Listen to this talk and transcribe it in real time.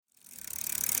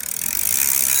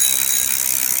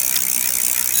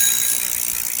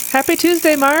Happy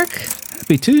Tuesday, Mark.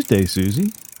 Happy Tuesday,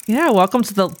 Susie. Yeah, welcome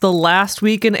to the last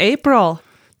week in April.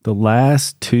 The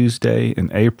last Tuesday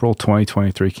in April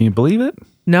 2023. Can you believe it?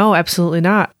 No, absolutely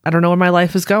not. I don't know where my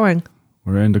life is going.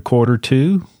 We're into quarter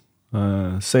two.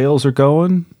 Sales are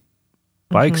going.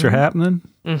 Bikes are happening.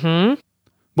 Mm-hmm.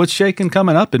 What's shaking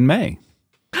coming up in May?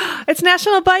 It's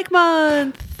National Bike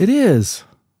Month. It is.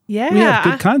 Yeah. We have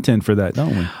good content for that,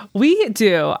 don't we? We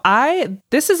do.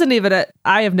 This isn't even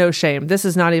I have no shame. This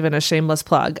is not even a shameless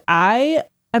plug. I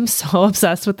am so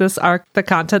obsessed with the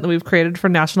content that we've created for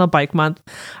National Bike Month.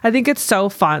 I think it's so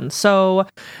fun. So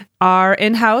our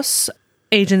in-house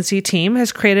agency team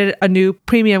has created a new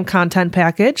premium content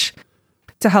package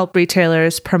to help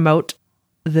retailers promote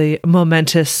the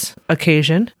momentous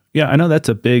occasion. Yeah, I know that's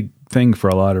a big thing for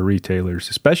a lot of retailers,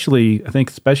 especially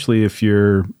if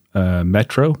you're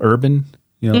metro, urban.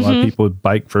 A lot of people would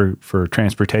bike for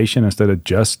transportation instead of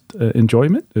just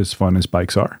enjoyment, as fun as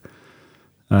bikes are.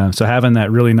 So having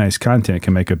that really nice content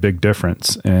can make a big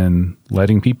difference in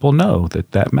letting people know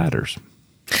that matters.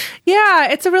 Yeah,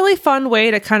 it's a really fun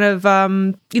way to kind of,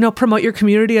 promote your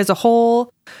community as a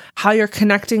whole, how you're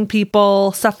connecting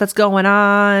people, stuff that's going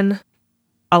on.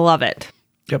 I love it.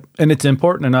 Yep. And it's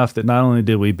important enough that not only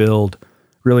did we build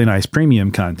really nice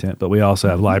premium content, but we also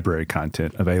have library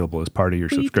content available as part of your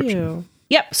subscription. Do.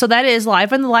 Yep. So that is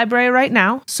live in the library right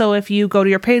now. So if you go to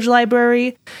your page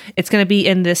library, it's going to be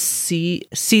in this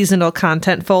seasonal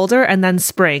content folder and then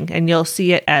spring, and you'll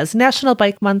see it as National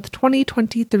Bike Month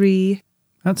 2023.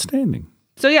 Outstanding.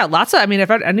 So yeah,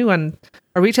 if anyone,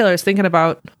 a retailer is thinking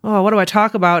about, what do I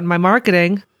talk about in my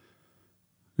marketing?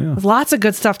 Yeah. There's lots of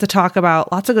good stuff to talk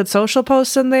about. Lots of good social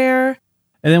posts in there.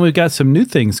 And then we've got some new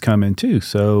things coming too.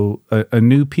 So a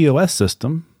new POS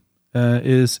system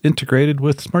is integrated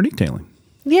with SmartEtailing.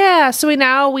 Yeah. So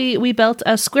we built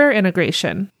a Square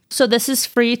integration. So this is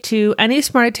free to any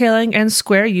SmartEtailing and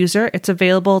Square user. It's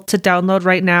available to download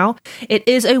right now. It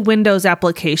is a Windows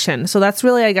application. So that's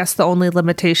really, I guess, the only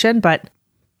limitation. But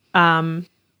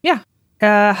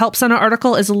Help Center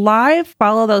article is live.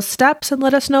 Follow those steps and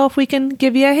let us know if we can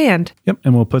give you a hand. Yep.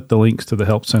 And we'll put the links to the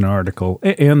Help Center article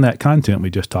and that content we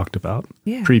just talked about.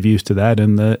 Yeah. Previews to that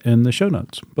in the show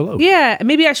notes below. Yeah.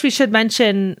 Maybe actually we should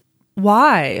mention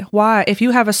why. If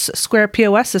you have a Square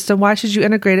POS system, why should you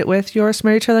integrate it with your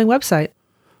SmartEtailing website?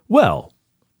 Well,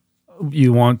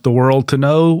 you want the world to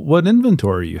know what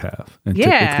inventory you have. And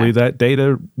typically that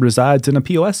data resides in a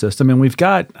POS system. And we've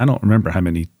got, I don't remember how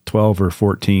many, 12 or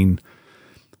 14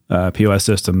 POS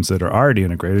systems that are already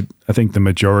integrated. I think the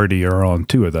majority are on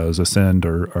two of those, Ascend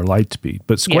or Lightspeed.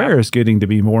 But Square is getting to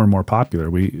be more and more popular.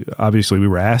 We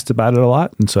were asked about it a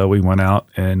lot, and so we went out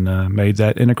and made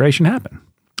that integration happen.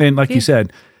 And like you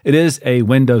said, it is a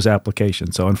Windows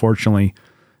application, so unfortunately,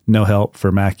 no help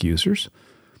for Mac users.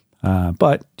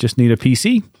 But just need a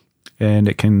PC, and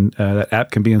it can that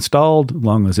app can be installed. As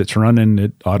long as it's running,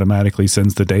 it automatically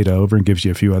sends the data over and gives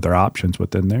you a few other options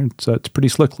within there. So it's a pretty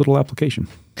slick little application.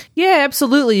 Yeah,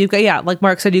 absolutely. You've got, like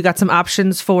Mark said, you got some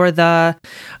options for the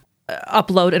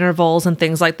upload intervals and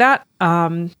things like that.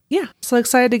 So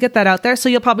excited to get that out there. So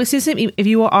you'll probably see some, if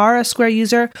you are a Square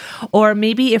user, or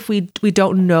maybe if we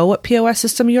don't know what POS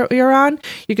system you're on,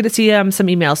 you're going to see some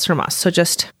emails from us. So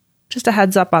just a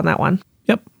heads up on that one.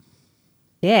 Yep.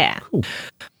 Yeah. Cool.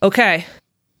 Okay.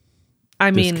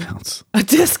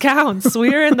 Discounts.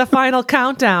 We're in the final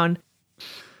countdown.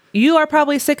 You are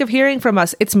probably sick of hearing from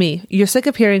us. It's me. You're sick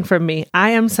of hearing from me. I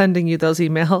am sending you those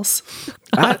emails.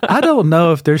 I don't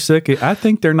know if they're sick. I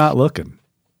think they're not looking.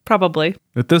 Probably.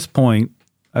 At this point,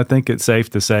 I think it's safe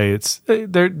to say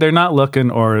they're not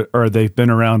looking, or they've been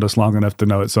around us long enough to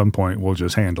know at some point we'll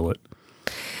just handle it.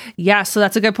 Yeah, so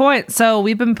that's a good point. So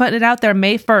we've been putting it out there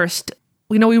May 1st.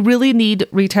 We really need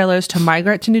retailers to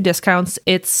migrate to new discounts.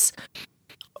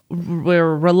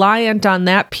 We're reliant on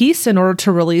that piece in order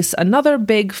to release another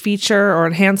big feature or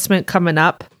enhancement coming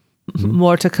up. Mm-hmm.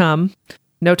 More to come.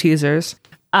 No teasers.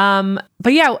 But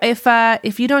yeah,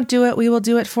 if you don't do it, we will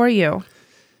do it for you.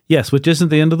 Yes, which isn't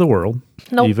the end of the world.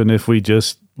 Nope. Even if we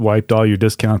just wiped all your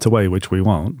discounts away, which we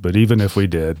won't. But even if we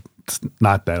did, it's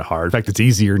not that hard. In fact, it's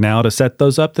easier now to set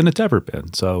those up than it's ever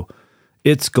been. So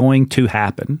it's going to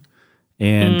happen.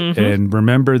 And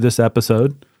remember this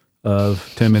episode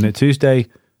of 10 Minute Tuesday,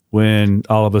 when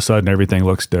all of a sudden everything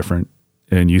looks different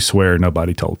and you swear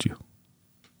nobody told you.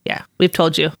 Yeah, we've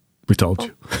told you. We told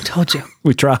you. We told you.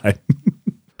 We tried.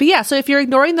 But yeah, so if you're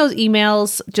ignoring those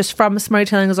emails just from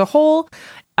SmartEtailing as a whole,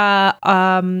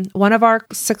 one of our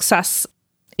success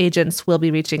agents will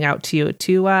be reaching out to you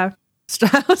to, I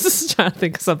was just trying to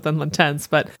think of something intense,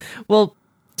 but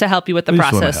to help you with the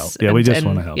process. We just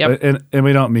want to help. Yep. And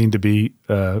we don't mean to be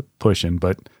pushing,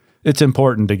 but it's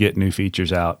important to get new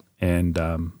features out, and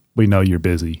we know you're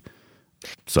busy.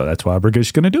 So that's why we're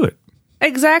just going to do it.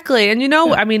 Exactly. And,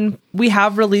 I mean, we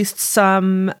have released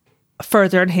some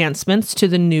further enhancements to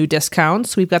the new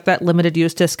discounts. We've got that limited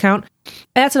use discount.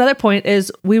 And that's another point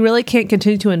is we really can't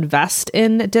continue to invest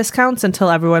in discounts until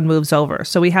everyone moves over.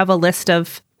 So we have a list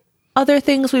of other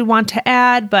things we want to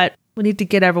add, but we need to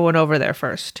get everyone over there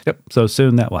first. Yep. So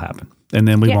soon that will happen. And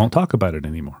then we won't talk about it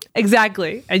anymore.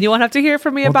 Exactly. And you won't have to hear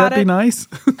from me about it. Won't that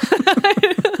be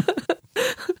nice?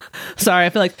 Sorry, I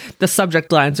feel like the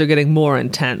subject lines are getting more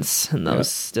intense in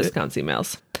those discounts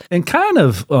emails. And kind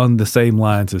of on the same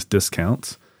lines as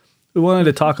discounts, we wanted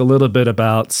to talk a little bit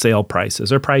about sale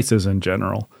prices or prices in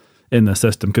general in the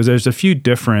system, because there's a few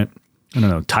different,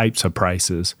 types of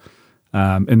prices.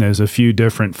 And there's a few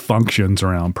different functions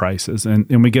around prices.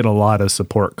 And we get a lot of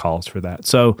support calls for that.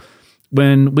 So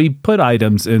when we put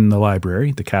items in the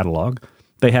library, the catalog,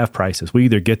 they have prices. We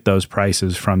either get those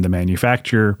prices from the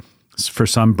manufacturer. For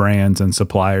some brands and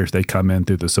suppliers, they come in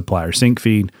through the supplier sync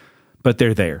feed, but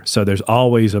they're there. So there's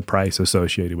always a price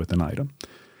associated with an item.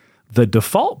 The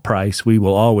default price we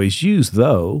will always use,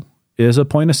 though, is a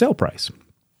point of sale price.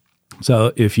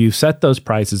 So if you set those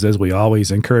prices, as we always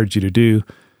encourage you to do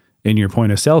in your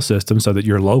point of sale system, so that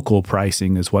your local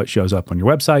pricing is what shows up on your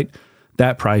website,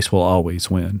 that price will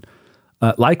always win.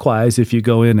 Likewise, if you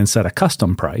go in and set a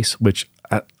custom price, which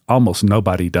almost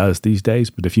nobody does these days,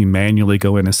 but if you manually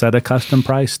go in and set a custom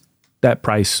price, that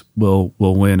price will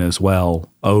win as well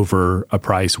over a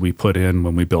price we put in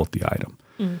when we built the item.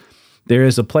 There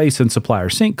is a place in Supplier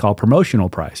Sync called promotional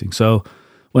pricing. So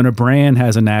when a brand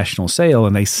has a national sale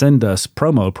and they send us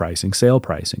promo pricing, sale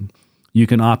pricing, you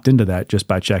can opt into that just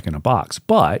by checking a box.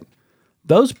 But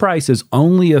those prices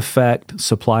only affect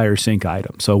Supplier Sync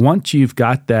items. So once you've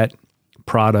got that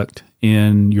product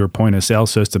in your point of sale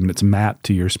system and it's mapped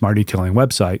to your SmartEtailing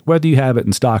website, whether you have it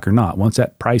in stock or not, once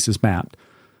that price is mapped,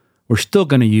 we're still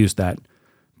going to use that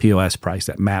POS price,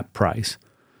 that map price.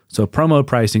 So promo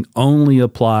pricing only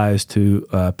applies to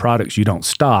products you don't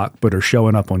stock but are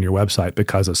showing up on your website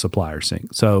because of Supplier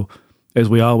Sync. So as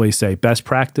we always say, best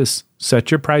practice,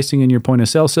 set your pricing in your point of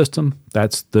sale system.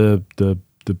 That's the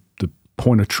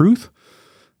point of truth.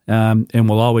 And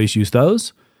we'll always use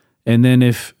those. And then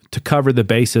if to cover the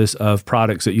basis of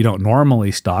products that you don't normally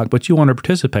stock, but you want to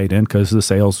participate in because the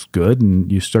sale's good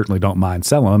and you certainly don't mind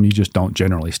selling them, you just don't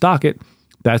generally stock it,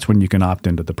 that's when you can opt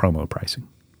into the promo pricing.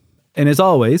 And as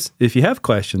always, if you have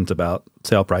questions about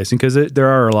sale pricing, because there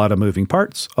are a lot of moving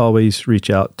parts, always reach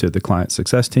out to the client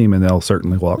success team and they'll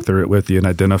certainly walk through it with you and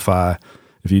identify.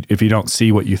 If you don't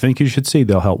see what you think you should see,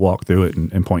 they'll help walk through it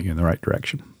and point you in the right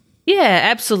direction. Yeah,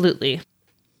 absolutely.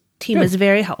 Team is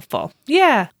very helpful.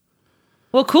 Yeah.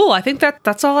 Well, cool. I think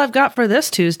that's all I've got for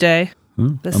this Tuesday.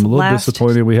 I'm a little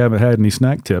disappointed we haven't had any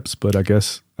snack tips, but I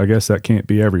guess that can't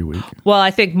be every week. Well,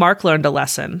 I think Mark learned a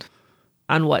lesson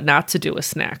on what not to do with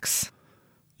snacks.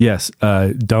 Yes,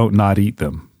 don't not eat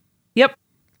them. Yep.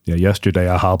 Yeah, yesterday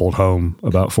I hobbled home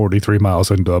about 43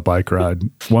 miles into a bike ride,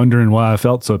 wondering why I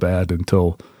felt so bad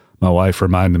until my wife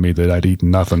reminded me that I'd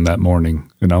eaten nothing that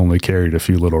morning and only carried a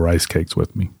few little rice cakes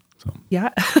with me. So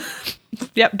yeah.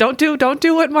 Yep. Don't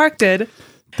do what Mark did.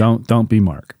 Don't be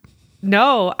Mark.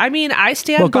 No, I mean, I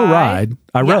stand by. Well, go ride.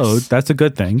 I rode. That's a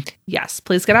good thing. Yes.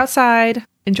 Please get outside.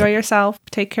 Enjoy yourself.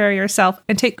 Take care of yourself.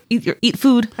 And eat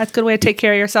food. That's a good way to take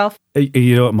care of yourself.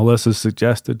 You know what Melissa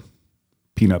suggested?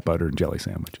 Peanut butter and jelly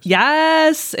sandwiches.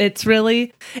 Yes. It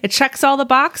checks all the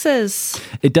boxes.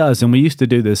 It does. And we used to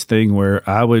do this thing where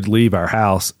I would leave our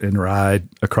house and ride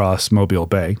across Mobile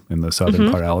Bay in the southern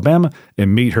part of Alabama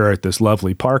and meet her at this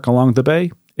lovely park along the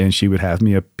bay. And she would have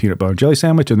me a peanut butter and jelly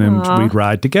sandwich, and then we'd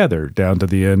ride together down to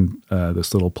the end,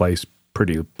 this little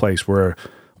pretty place where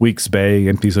Weeks Bay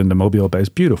empties into Mobile Bay. Is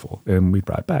beautiful, and we'd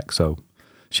ride back. So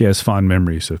she has fond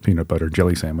memories of peanut butter and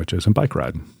jelly sandwiches and bike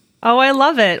riding. Oh, I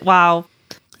love it. Wow.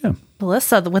 Yeah.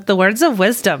 Melissa, with the words of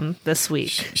wisdom this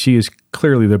week. She is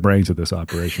clearly the brains of this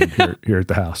operation here at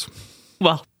the house.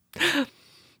 Well,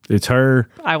 it's her.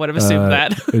 I would have assumed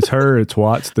that. It's her, it's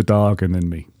Watts, the dog, and then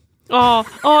me.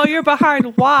 Oh, you're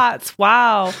behind Watts.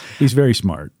 Wow. He's very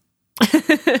smart.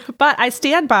 But I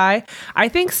stand by. I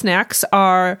think snacks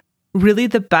are really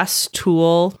the best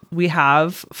tool we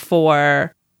have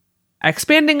for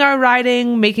expanding our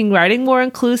writing, making writing more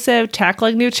inclusive,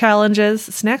 tackling new challenges.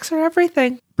 Snacks are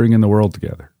everything. Bringing the world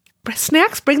together.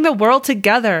 Snacks bring the world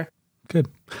together. Good.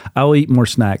 I'll eat more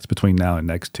snacks between now and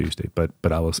next Tuesday, but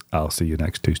I'll see you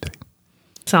next Tuesday.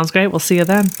 Sounds great. We'll see you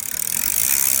then.